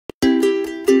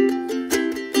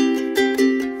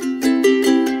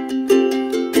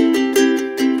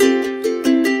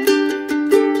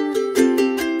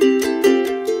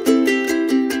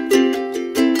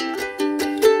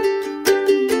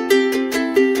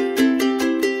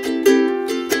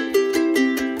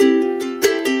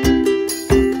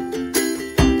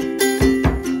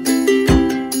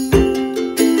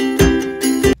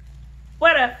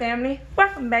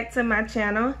back to my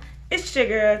channel. It's your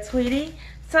girl Tweety.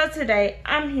 So today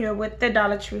I'm here with the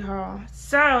Dollar Tree haul.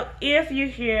 So if you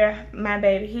hear my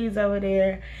baby, he's over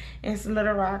there in his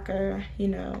little rocker, you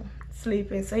know,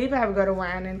 sleeping. So he probably go to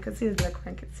whining because he's a little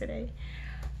cranky today.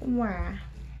 Why?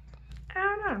 I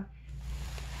don't know.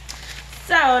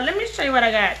 So let me show you what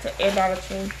I got at Dollar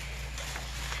Tree.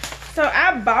 So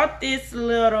I bought this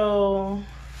little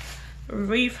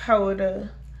wreath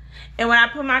holder, and when I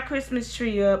put my Christmas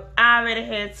tree up, I already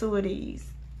had 2 of these.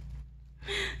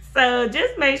 So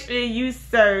just make sure you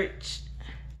search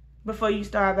before you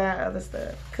start buying other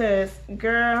stuff, cause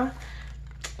girl,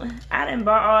 I done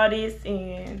bought all this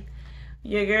and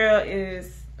your girl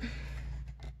is,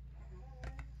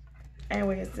 and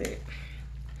where is it?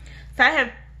 So I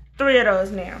have 3 of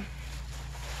those now.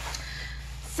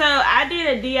 So I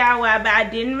did a DIY, but I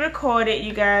didn't record it,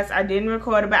 you guys. I didn't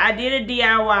record it, but I did a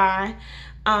DIY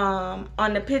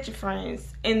on the picture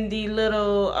frames and the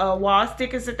little wall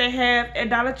stickers that they have at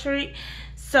Dollar Tree.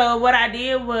 So what I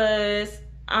did was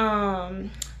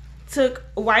took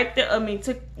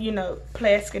you know,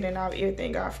 plastic and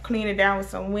everything off, cleaned it down with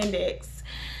some Windex,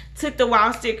 took the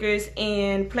wall stickers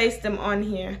and placed them on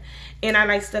here, and I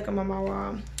like stuck them on my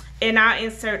wall. And I'll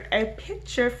insert a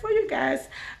picture for you guys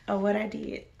of what I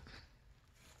did.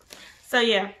 So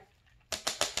yeah,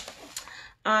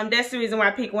 that's the reason why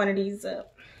I picked one of these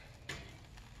up.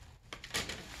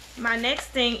 My next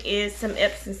thing is some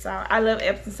Epsom salt. I love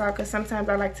Epsom salt because sometimes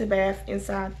I like to bath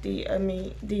inside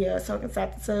soak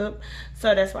inside the tub.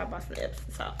 So that's why I bought some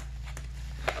Epsom salt.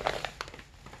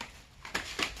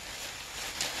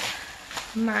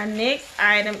 My next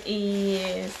item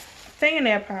is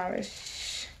fingernail polish.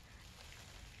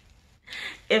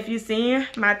 If you seen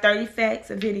my 30 facts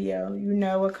video, you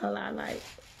know what color I like.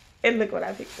 And look what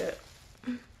I picked up.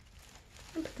 Let me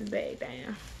put this bag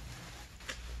down.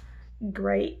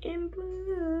 Gray and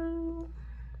blue.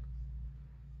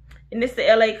 And this the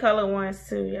LA color ones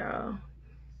too, y'all.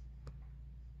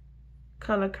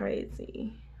 Color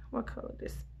crazy. What color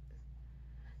this?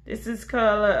 This is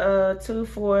color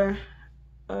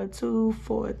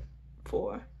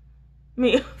 424.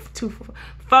 Me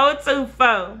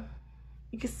 424.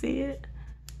 You can see it.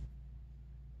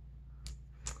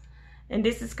 And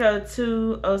this is code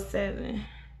 207.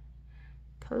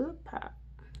 Color Pop.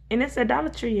 And it's a Dollar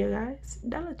Tree, you guys.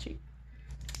 Dollar Tree.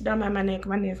 Don't mind my neck.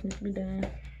 My nails need to be done.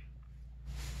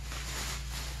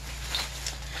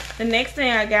 The next thing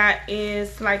I got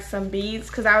is like some beads,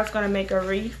 because I was going to make a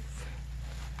wreath.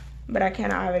 But I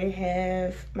kind of already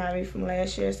have my wreath from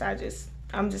last year. So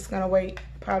I'm just going to wait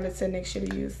probably till next year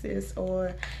to use this.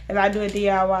 Or if I do a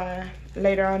DIY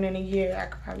later on in the year, I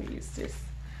could probably use this.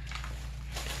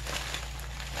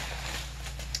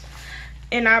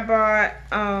 And I bought,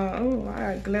 oh,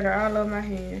 I got glitter all over my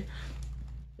hand.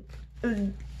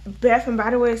 Bath and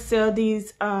Body Works sell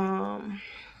these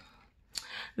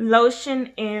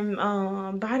lotion and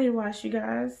body wash, you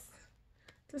guys.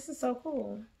 This is so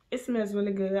cool. It smells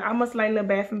really good. I almost like little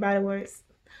Bath and Body Works,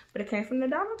 but it came from the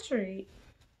Dollar Tree.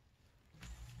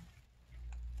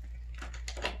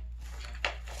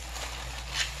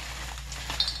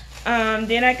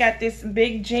 Then I got this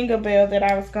big jingle bell that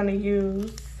I was gonna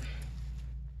use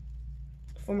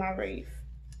for my wreath.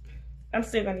 I'm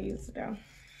still gonna use it though.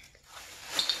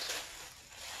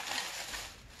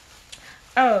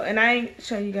 Oh, and I ain't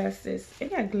show you guys this. It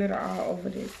got glitter all over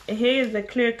this. And here is the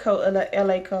clear coat of the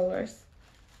LA colors.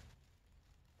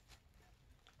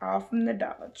 All from the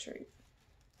Dollar Tree.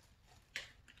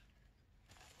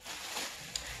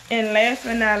 And last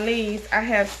but not least, I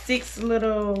have 6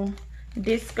 little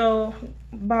disco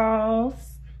balls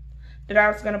that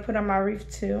I was gonna put on my wreath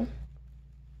too.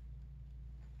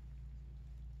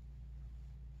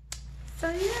 So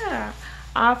yeah,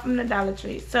 all from the Dollar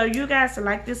Tree. So you guys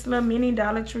like this little mini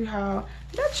Dollar Tree haul,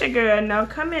 let your girl know.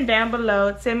 Comment down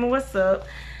below, tell me what's up,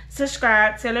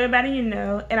 subscribe, tell everybody you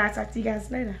know, and I'll talk to you guys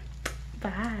later.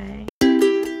 Bye.